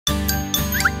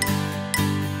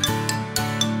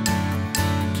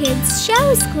Kids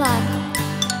Shows Club.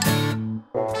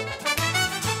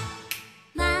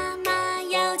 妈妈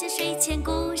要讲睡前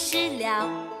故事了，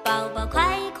宝宝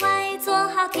快快坐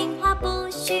好听话，不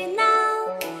许闹。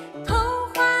童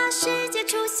话世界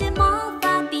出现魔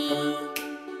法笔。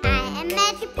I am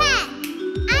Magic Pen.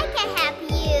 I can help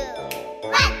you.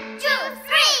 1, 2,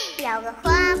 3. 有个活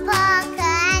泼可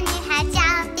爱女孩叫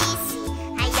Disy，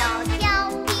 还有调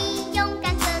皮勇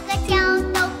敢哥哥叫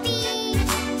Doby。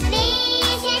历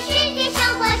险世界生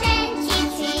活真稀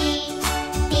奇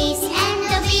 ，Disy and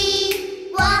Doby，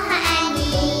 我很爱你。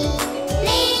历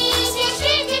险世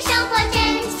界生活真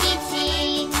稀奇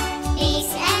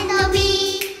 ，Disy and Doby，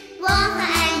 我很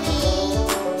爱你。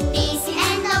Disy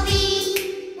and Doby，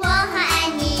 我很爱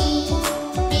你。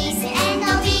Disy and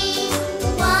Doby，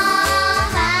 我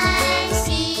很喜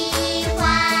欢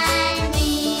你。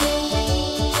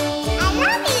I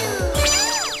love you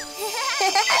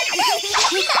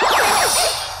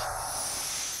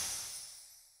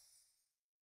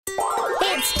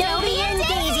 。It's Doby and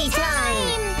Disy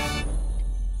time!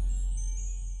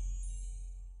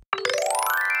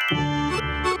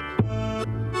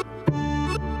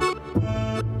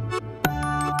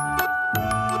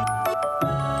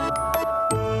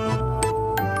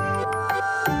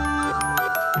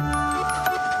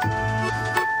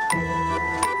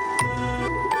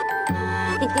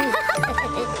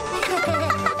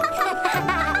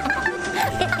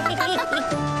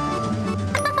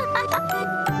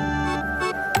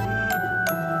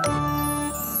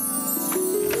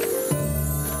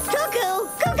 Cuckoo,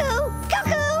 cuckoo,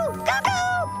 cuckoo, cuckoo!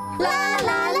 La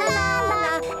la la la la!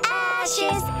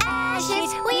 Ashes, ashes,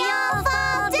 we all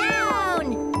fall down!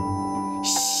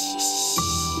 Shh, shh.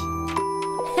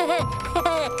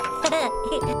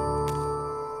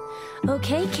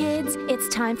 Okay, kids, it's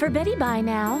time for Betty Bye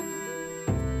now.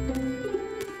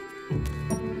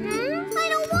 I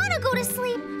don't want to go to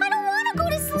sleep. I don't want to go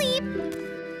to sleep.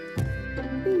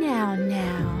 Now.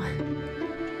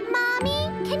 Mommy,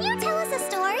 can you tell us a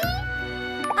story?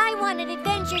 I want an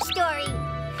adventure story!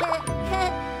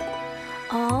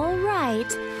 All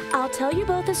right, I'll tell you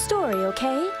both a story,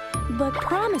 okay? But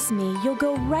promise me you'll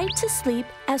go right to sleep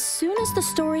as soon as the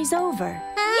story's over.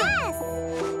 Yes!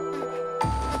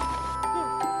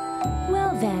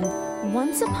 Well then,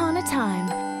 once upon a time,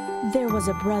 there was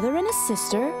a brother and a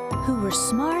sister who were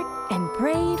smart and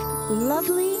brave,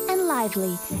 lovely and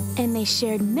lively, and they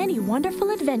shared many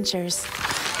wonderful adventures.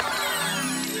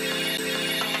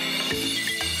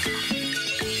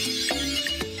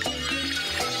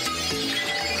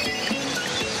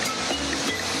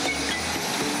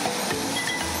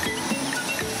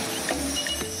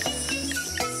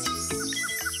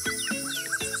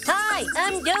 Hi,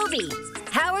 I'm Doby.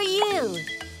 How are you?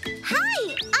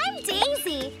 Hi, I'm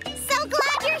Daisy. So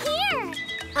glad you're here.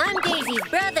 I'm Daisy's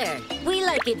brother. We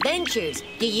like adventures.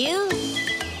 Do you?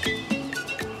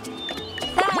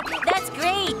 Ha, that's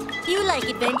great. You like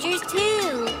adventures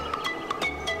too.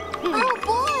 Oh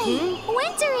boy,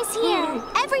 winter is here.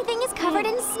 Everything is covered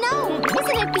in snow.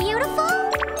 Isn't it beautiful?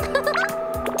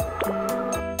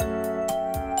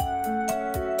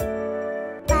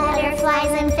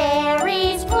 Butterflies and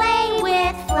fairies play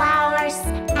with flowers,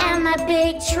 and the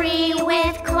big tree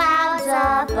with clouds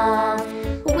above.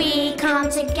 We come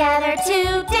together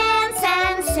to dance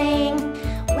and sing.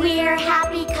 We're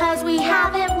happy 'cause we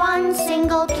haven't one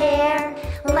single care.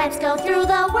 Let's go through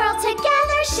the world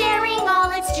together, sharing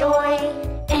all its joy.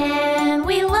 And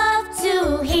we love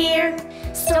to hear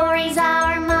stories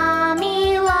our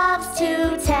mommy loves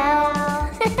to tell.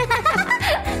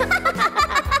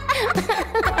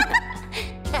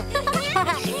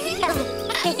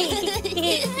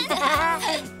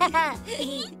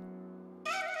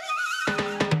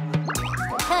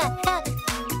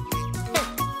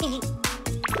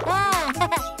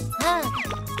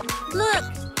 Look,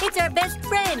 it's our best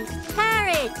friend,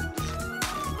 Parrot.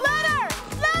 Letter!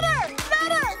 Letter!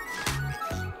 Letter!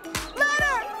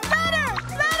 Letter! Letter!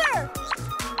 Letter!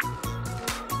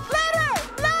 Letter!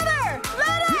 Letter!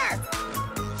 Letter!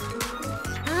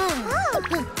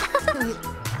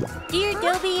 Dear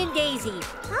Doby and Disy,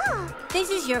 this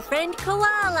is your friend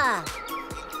Koala.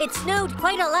 It snowed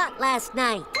quite a lot last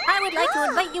night. I would like to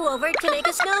invite you over to make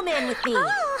a snowman with me.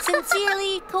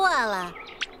 Sincerely, Koala.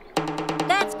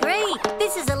 That's great.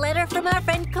 This is a letter from our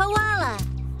friend Koala.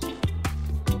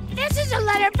 This is a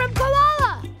letter from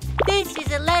Koala! This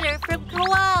is a letter from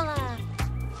Koala.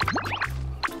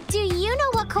 Do you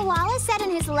know what Koala said in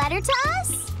his letter to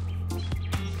us?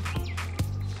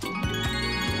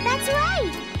 That's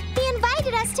right! He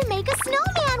invited us to make a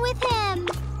snowman with him!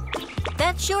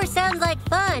 That sure sounds like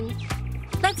fun.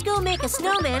 Let's go make a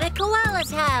snowman at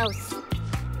Koala's house.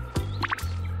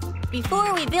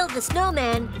 Before we build the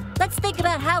snowman, let's think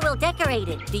about how we'll decorate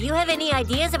it. Do you have any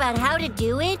ideas about how to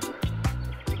do it?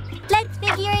 Let's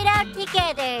figure it out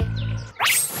together.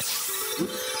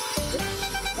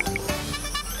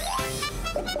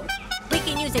 We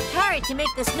can use a carrot to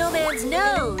make the snowman's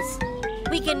nose.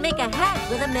 We can make a hat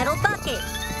with a metal bucket.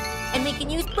 And we can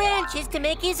use branches to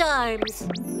make his arms.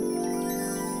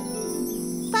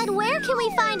 But where can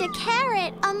we find a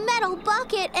carrot, a metal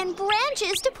bucket, and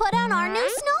branches to put on our new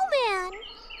snowman?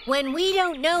 When we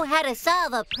don't know how to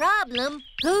solve a problem,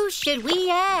 who should we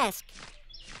ask?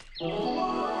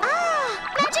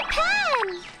 Ah, Magic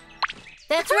Pen!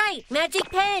 That's right, Magic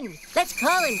Pen. Let's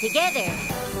call him together.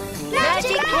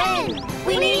 Magic Pen,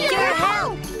 we need your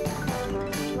help.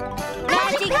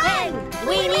 Magic Pen,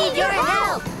 we need your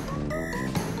help.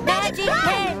 Magic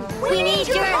Pen, we need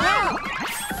your help.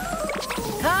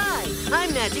 Hi,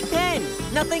 I'm Magic Pen.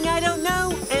 Nothing I don't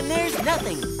know, and there's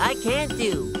nothing I can't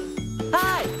do.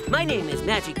 Hi, my name is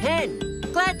Magic Pen.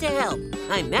 Glad to help.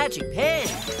 I'm Magic Pen.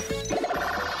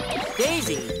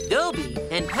 Daisy, Doby,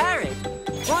 and Parrot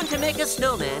want to make a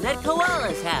snowman at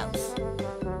Koala's house.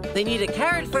 They need a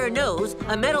carrot for a nose,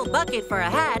 a metal bucket for a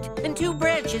hat, and 2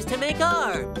 branches to make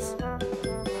arms.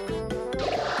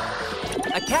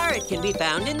 A carrot can be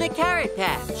found in the carrot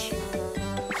patch.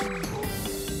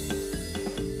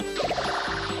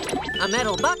 A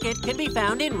metal bucket can be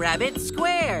found in Rabbit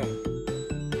Square.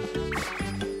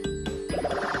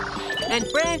 And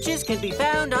branches can be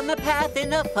found on the path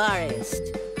in the forest.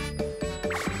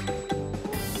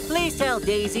 Please tell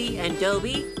Daisy and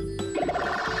Doby.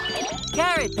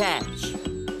 Carrot patch.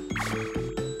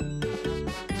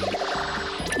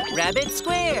 Rabbit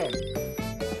Square.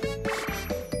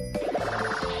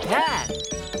 Path.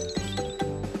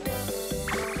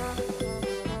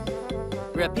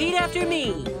 Repeat after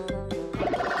me.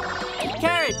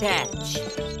 Carrot patch.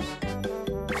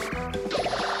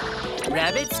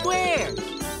 Rabbit Square.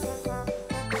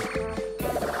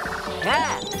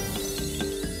 Path.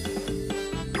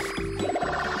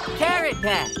 Carrot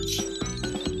patch.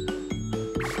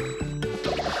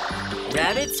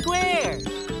 Rabbit Square.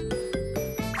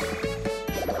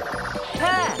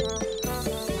 Path.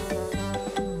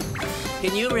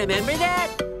 Can you remember that?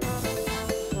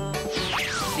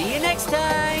 See you next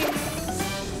time.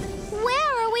 Where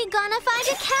are we gonna find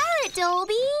a carrot,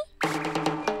 Doby?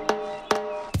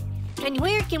 And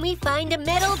where can we find a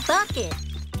metal bucket?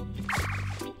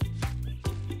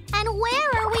 And where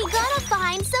are we gonna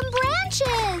find some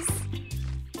branches?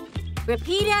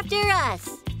 Repeat after us.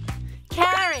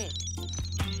 Carrot.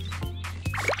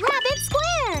 Rabbit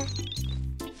Square.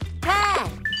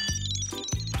 Path.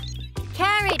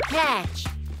 Carrot patch.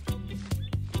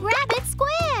 Rabbit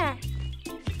Square.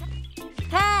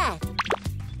 Path.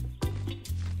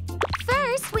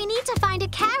 First, we need to find a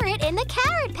carrot in the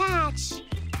carrot patch.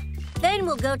 Then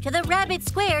we'll go to the rabbit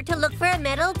square to look for a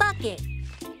metal bucket.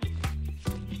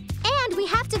 And we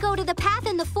have to go to the path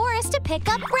in the forest to pick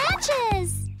up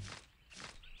branches.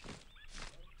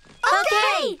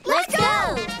 Okay, let's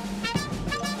go!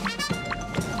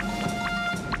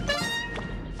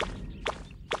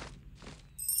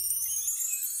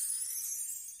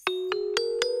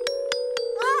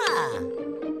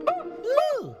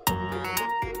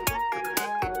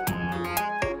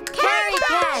 Carrot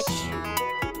patch!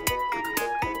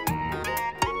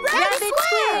 Rabbit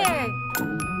square!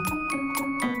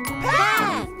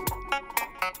 Path!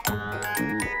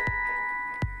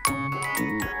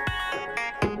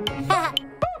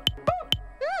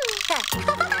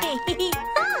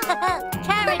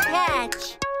 Carrot patch!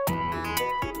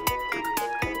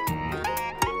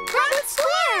 Rabbit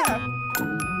Square.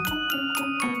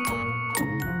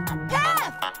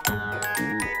 Path.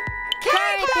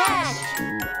 Carrot patch!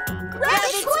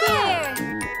 Rabbit square!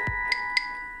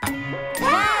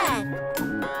 Path!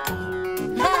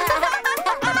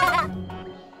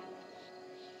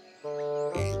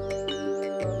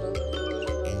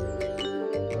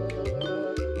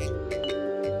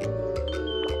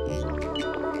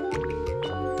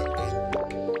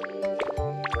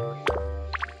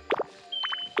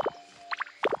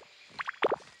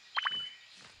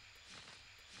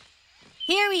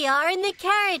 Here we are in the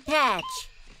carrot patch.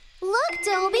 Look,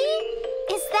 Doby.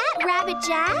 Is that Rabbit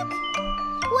Jack?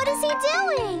 What is he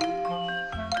doing?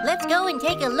 Let's go and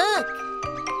take a look.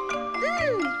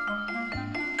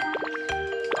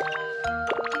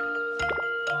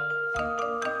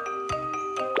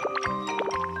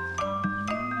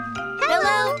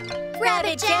 Hello,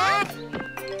 Rabbit Jack.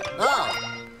 Oh,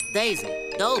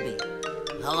 Daisy, Doby.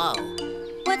 Hello.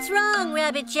 What's wrong,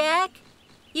 Rabbit Jack?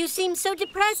 You seem so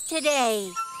depressed today.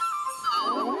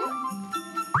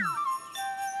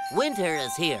 Winter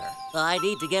is here. I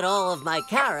need to get all of my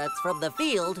carrots from the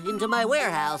field into my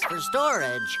warehouse for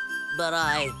storage. But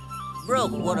I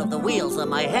broke one of the wheels on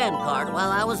my handcart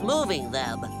while I was moving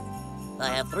them. I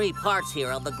have 3 parts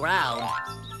here on the ground,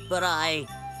 but I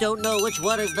don't know which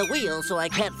one is the wheel, so I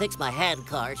can't fix my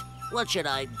handcart. What should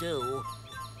I do?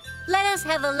 Let us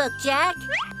have a look, Jack.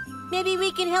 Maybe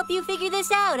we can help you figure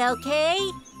this out, okay?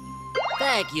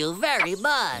 Thank you very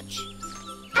much.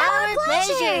 Our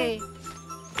pleasure.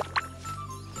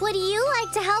 Would you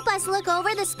like to help us look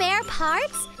over the spare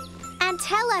parts and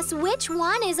tell us which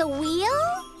one is a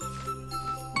wheel?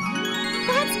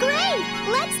 That's great!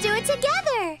 Let's do it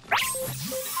together!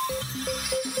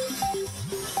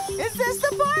 Is this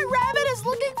the part Rabbit is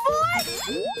looking for?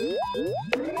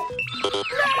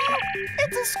 No!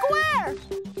 It's a square!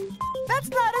 That's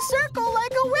not a circle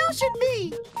like a wheel should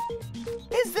be!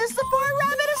 Is this the part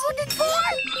Rabbit is looking for?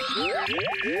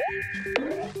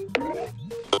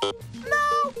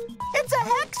 No! It's a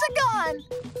hexagon!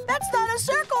 That's not a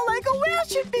circle like a wheel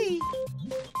should be!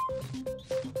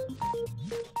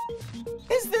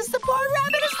 Is this the part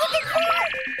Rabbit is looking for?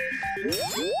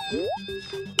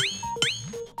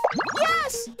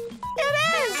 Yes! It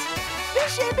is!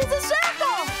 This shape is a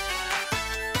circle!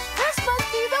 This must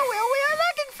be the wheel we are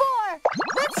looking for!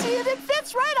 Let's see if it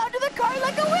fits right onto the car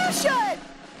like a wheel should!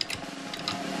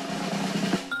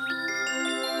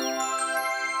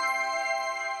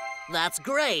 That's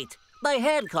great. My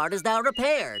handcart is now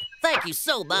repaired. Thank you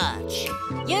so much.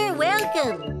 You're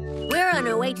welcome. We're on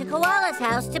our way to Koala's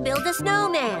house to build a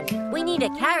snowman. We need a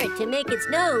carrot to make its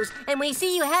nose, and we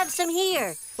see you have some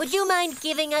here. Would you mind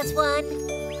giving us one?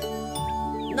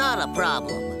 Not a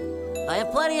problem. I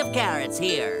have plenty of carrots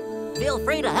here. Feel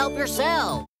free to help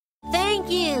yourself. Thank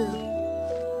you.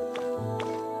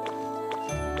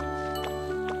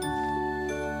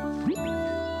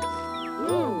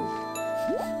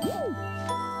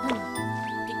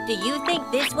 Do you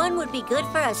think this one would be good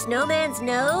for a snowman's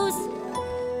nose?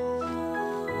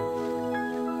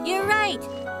 You're right.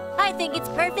 I think it's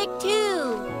perfect,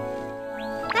 too.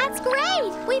 That's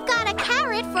great! We've got a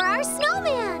carrot for our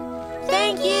snowman!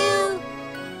 Thank you!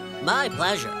 My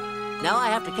pleasure. Now I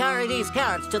have to carry these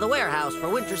carrots to the warehouse for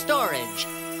winter storage.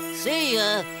 See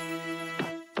ya!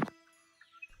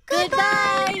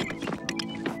 Goodbye!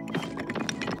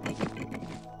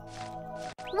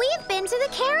 We've been to the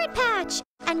carrot patch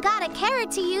and got a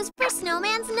carrot to use for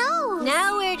Snowman's nose.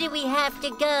 Now where do we have to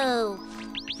go?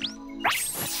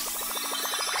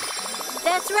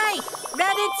 That's right,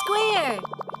 Rabbit Square.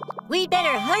 We'd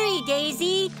better hurry,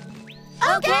 Daisy.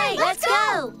 Okay, let's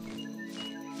go.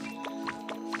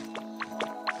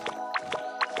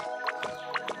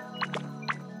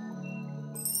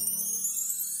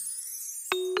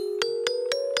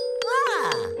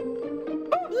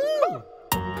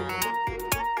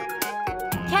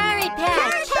 Carrot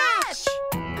Patch. Patch!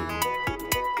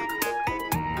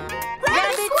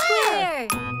 Rabbit Square.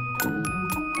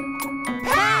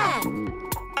 Path.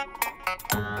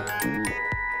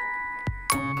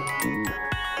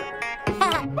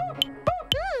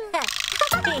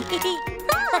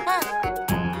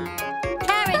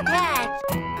 Carrot Patch.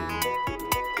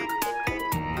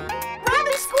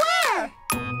 Rabbit Square!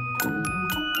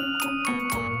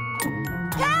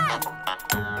 Path!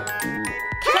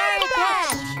 Carrot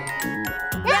Patch.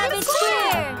 Rabbit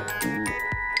Square.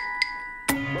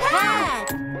 Path.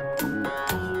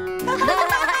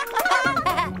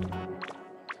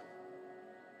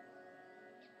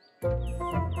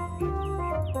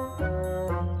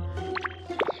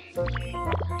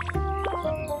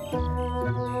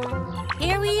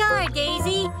 Here we are,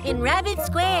 Daisy, in Rabbit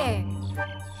Square.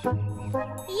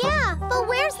 Yeah, but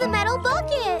where's the metal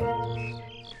bucket?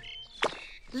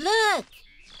 Look!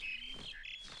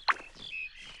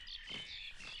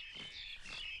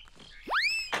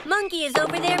 Monkey is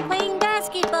over there playing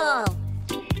basketball.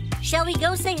 Shall we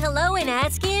go say hello and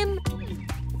ask him?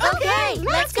 Okay,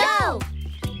 let's go.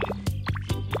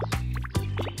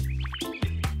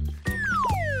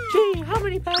 Gee, how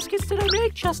many baskets did I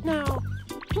make just now?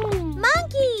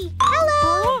 Monkey!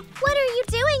 Hello! What are you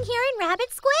doing here in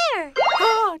Rabbit Square?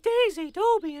 Ah, Daisy,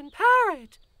 Doby, and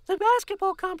Parrot. The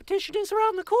basketball competition is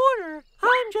around the corner.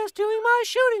 I'm just doing my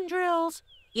shooting drills.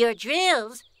 Your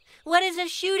drills? What is a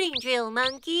shooting drill,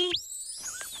 Monkey?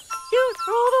 You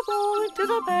throw the ball into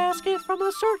the basket from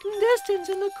a certain distance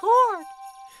in the court.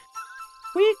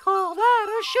 We call that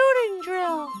a shooting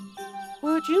drill.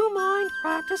 Would you mind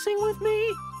practicing with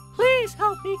me? Please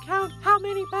help me count how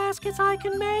many baskets I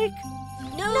can make.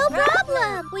 No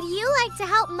problem. Would you like to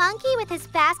help Monkey with his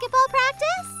basketball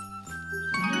practice?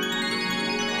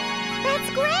 That's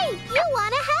great. You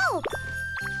want to help.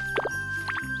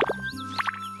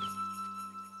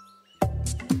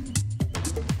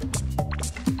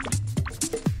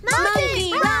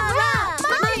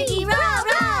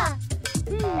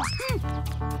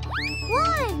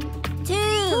 1,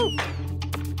 2.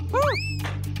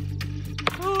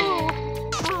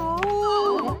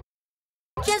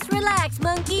 Just relax,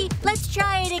 Monkey. Let's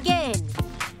try it again.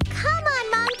 Come on,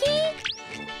 Monkey.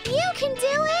 You can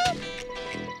do it.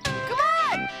 Come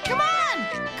on! Come on!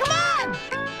 Come on!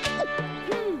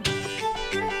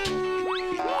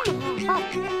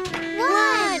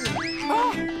 1,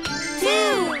 2,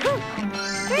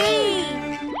 3,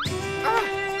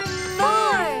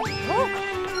 4,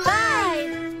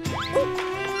 5,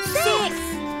 6,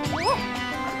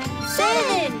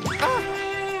 7,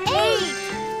 8.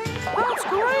 That's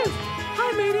great!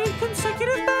 I made 8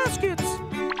 consecutive baskets.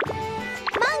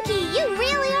 Monkey, you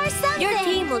really are something. Your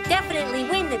team will definitely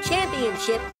win the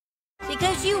championship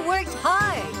because you worked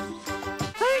hard.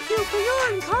 Thank you for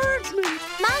your encouragement.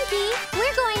 Monkey,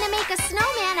 we're going to make a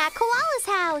snowman at Koala's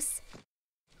house.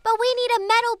 But we need a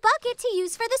metal bucket to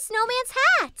use for the snowman's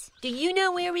hat. Do you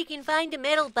know where we can find a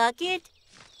metal bucket?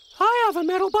 I have a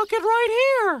metal bucket right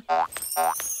here.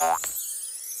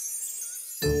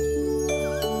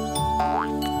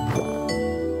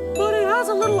 But it has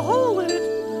a little hole in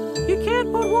it. You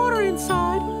can't put water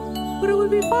inside, but it would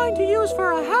be fine to use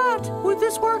for a hat. Would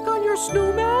this work on your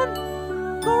snowman?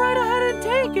 Go right ahead and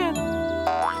take it.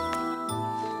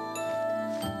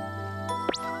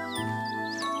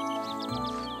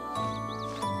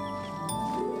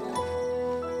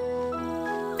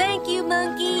 Thank you,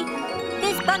 Monkey.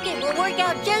 This bucket will work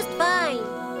out just fine.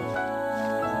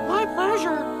 My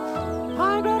pleasure.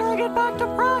 I better get back to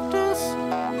practice.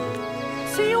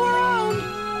 See you around.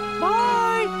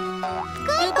 Bye.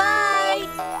 Goodbye.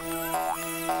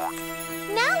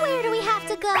 Now where do we have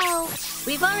to go?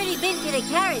 We've already been to the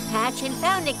carrot patch and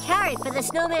found a carrot for the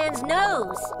snowman's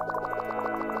nose.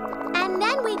 And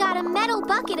then we got a metal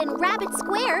bucket in Rabbit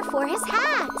Square for his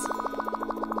hat.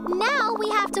 Now we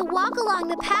have to walk along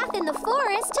the path in the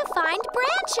forest to find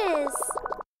branches.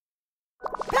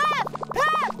 Path!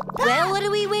 Path! Well, what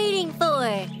are we waiting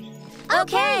for?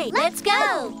 Okay, let's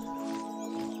go.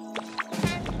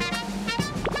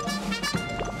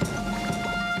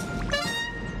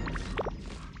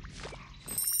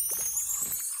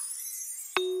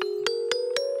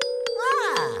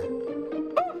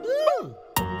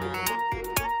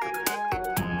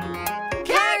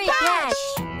 Carrot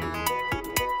patch.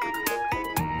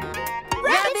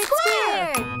 Rabbit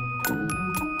Square.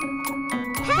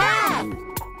 Path.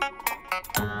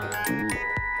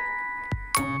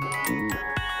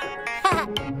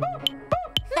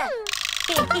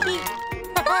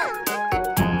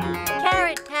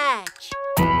 Carrot patch.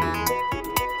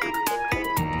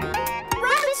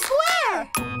 Rabbit Square!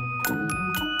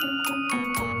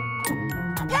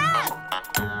 Path!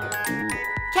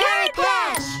 Carrot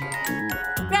patch.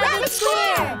 Rabbit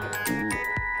Square.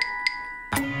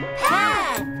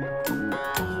 Path.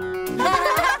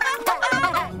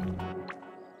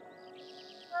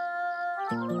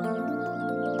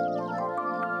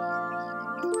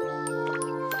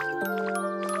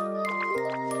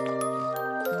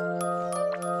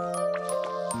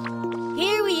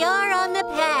 Here we are on the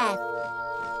path.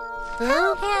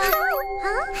 Help! Help!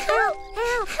 Huh? Help!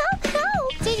 Help! Help!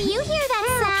 Help! Did you hear that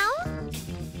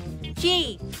sound?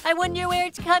 Gee, I wonder where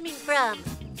it's coming from.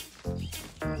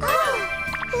 Oh!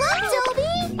 Look,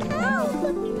 Doby!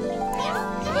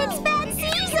 It's Bad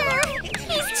Caesar!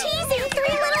 He's teasing 3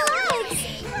 little legs!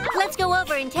 Let's go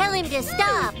over and tell him to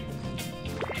stop.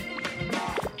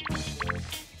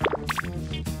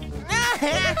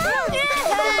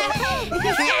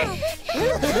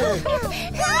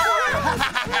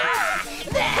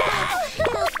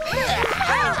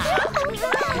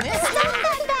 Stop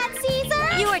that, Bad Caesar!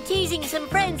 You are teasing some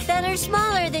friends that are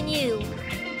smaller than you.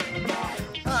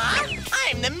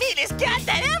 I'm the meanest cat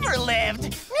that ever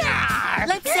lived!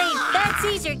 Let's say, Bad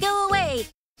Caesar, go away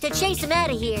to chase him out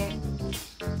of here.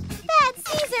 Bad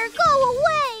Caesar, go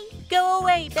away! Go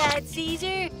away, Bad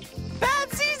Caesar.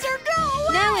 Bad Caesar, go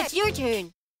away! Now it's your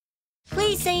turn.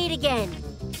 Please say it again.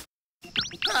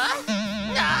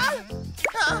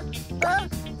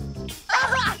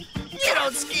 You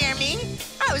don't scare me.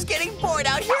 I was getting bored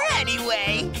out here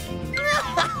anyway.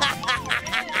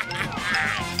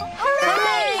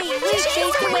 Hooray! We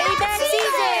chased away Bad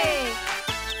Caesar!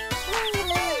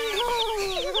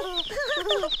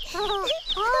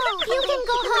 You can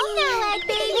go home now, egg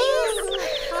babies.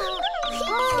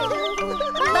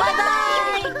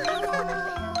 Bye-bye!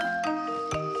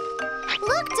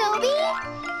 Look, Doby.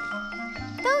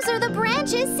 Those are the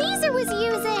branches Caesar was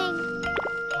using.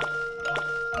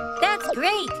 That's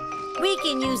great! We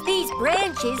can use these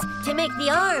branches to make the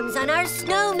arms on our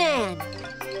snowman.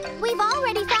 We've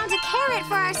already found a carrot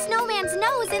for our snowman's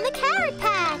nose in the carrot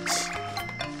patch.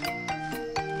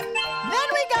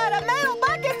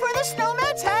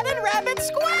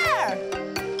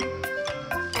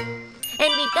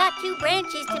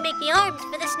 branches to make the arms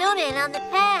for the snowman on the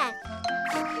path.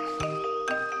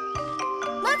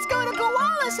 Let's go to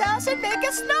Koala's house and make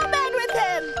a snowman with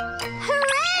him.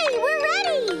 Hooray! We're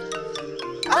ready!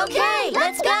 Okay,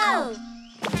 let's go.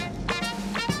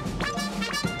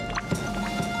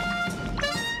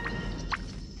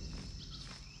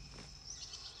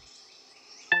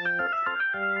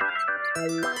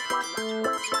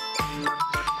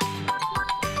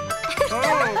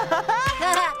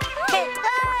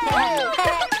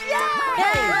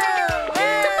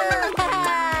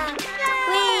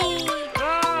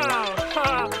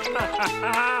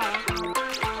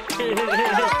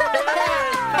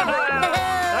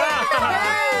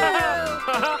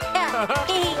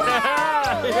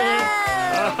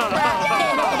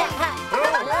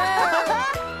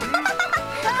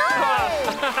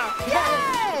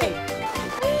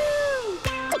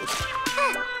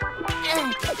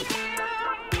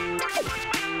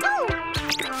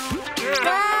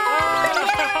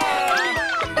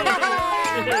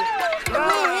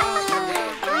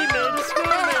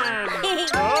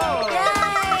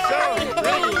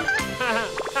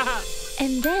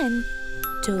 And then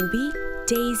Doby,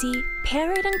 Disy,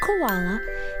 Parrot, and Koala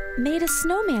made a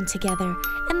snowman together,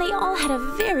 and they all had a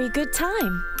very good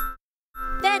time.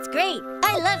 That's great.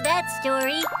 I love that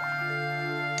story.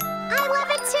 I love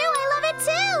it too! I love it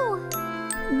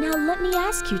too! Now let me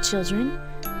ask you, children,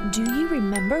 do you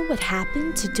remember what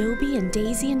happened to Doby and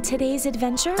Disy in today's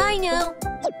adventure? I know.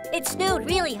 It snowed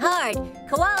really hard.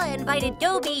 Koala invited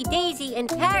Doby, Disy, and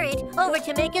Parrot over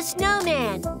to make a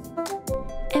snowman.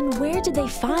 And where did they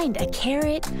find a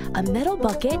carrot, a metal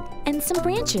bucket, and some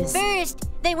branches? First,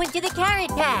 they went to the carrot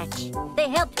patch. They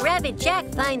helped Rabbit Jack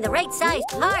find the right-sized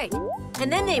cart. And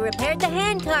then they repaired the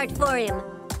hand cart for him.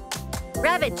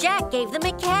 Rabbit Jack gave them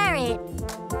a carrot.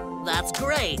 That's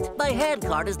great. My hand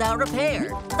cart is now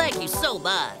repaired. Thank you so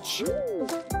much.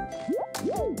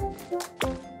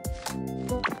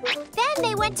 Then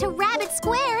they went to Rabbit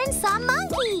Square and saw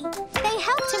Monkey. They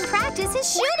helped him practice his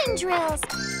shooting drills.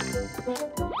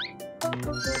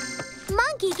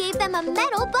 Monkey gave them a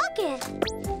metal bucket.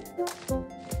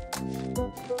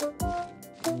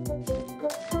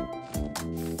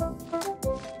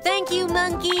 Thank you,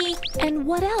 Monkey. And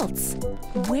what else?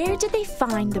 Where did they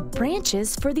find the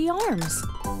branches for the arms?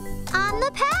 On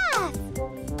the path.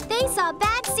 They saw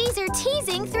Bad Caesar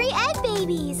teasing 3 egg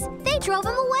babies. They drove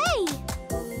him away.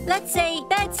 Let's say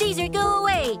Bad Caesar go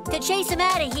away to chase him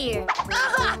out of here.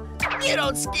 Aha! You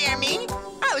don't scare me.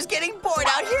 I was getting bored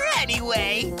out here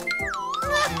anyway.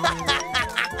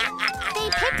 They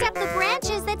picked up the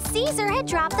branches that Caesar had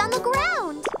dropped on the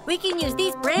ground. We can use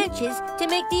these branches to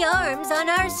make the arms on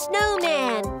our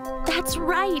snowman. That's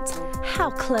right. How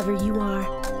clever you are.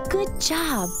 Good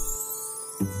job.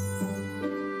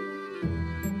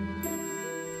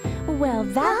 Well,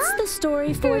 that's the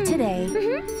story for today.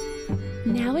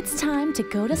 Now it's time to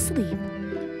go to sleep.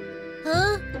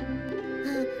 Huh?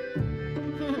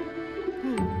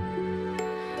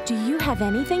 Do you have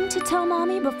anything to tell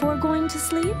Mommy before going to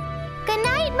sleep? Good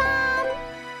night, Mom.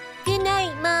 Good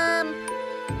night, Mom.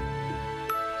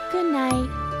 Good night.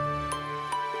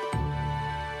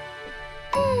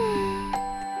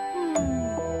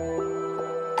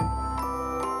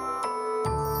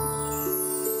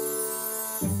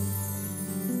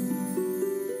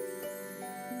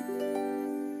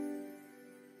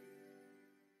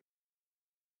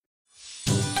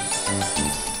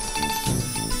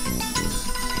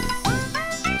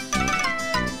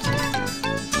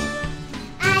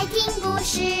爱听故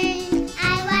事，爱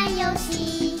玩游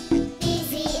戏。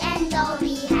Disy and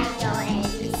Doby 还有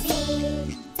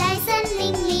Disy， 在森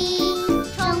林里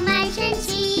充满神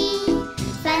奇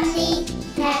，Funny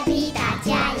Happy 大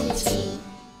家一起。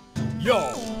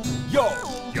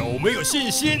有没有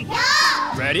信心？有。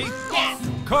Ready? Yes.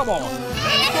 Come on.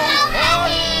 Let's go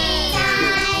party. 在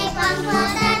广阔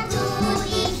的土地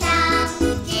上，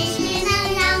知识能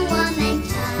让我们成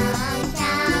长，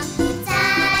在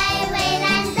蔚蓝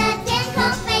的天空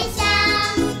飞翔。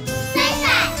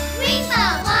Sunshine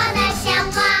Rainbow 我的向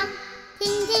往，听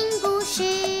听故事，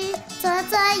做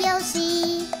做游戏。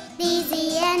Disy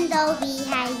and Doby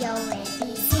还有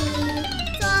ABC，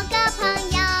 做个朋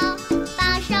友，保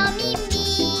守秘密。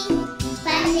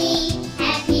Funny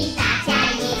Happy 大家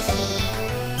一起，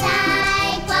在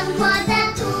广阔的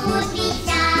土地上，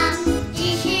知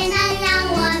识能让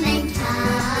我们成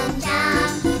长，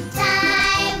在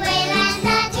蔚蓝的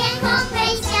天空飞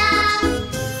翔。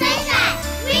Sunshine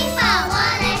Rainbow 我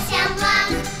的向往，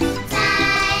在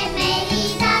美丽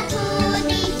的土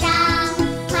地上，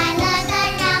快乐的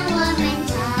让我们成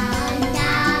长，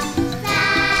在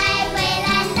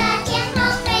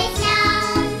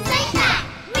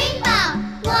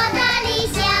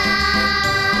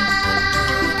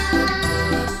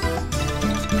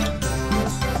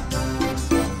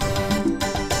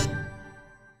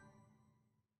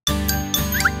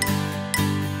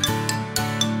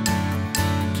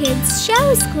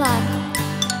Shows Club.